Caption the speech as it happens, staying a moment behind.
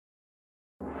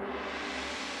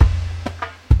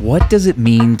What does it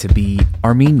mean to be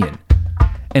Armenian?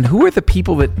 And who are the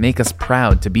people that make us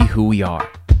proud to be who we are?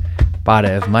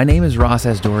 Badev, my name is Ross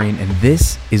Asdorian, and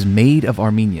this is Made of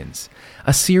Armenians,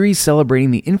 a series celebrating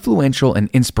the influential and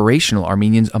inspirational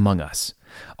Armenians among us.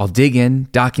 I'll dig in,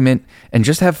 document, and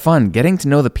just have fun getting to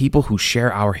know the people who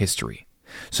share our history.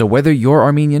 So whether you're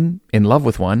Armenian, in love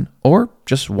with one, or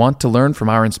just want to learn from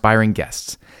our inspiring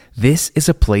guests, this is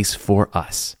a place for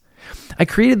us. I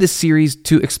created this series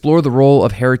to explore the role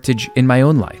of heritage in my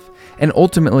own life, and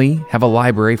ultimately have a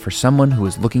library for someone who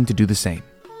is looking to do the same.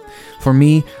 For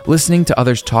me, listening to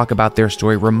others talk about their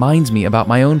story reminds me about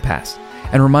my own past,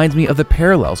 and reminds me of the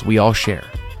parallels we all share.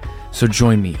 So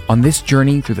join me on this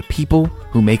journey through the people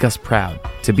who make us proud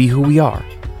to be who we are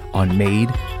on Made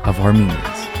of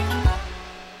Armenians.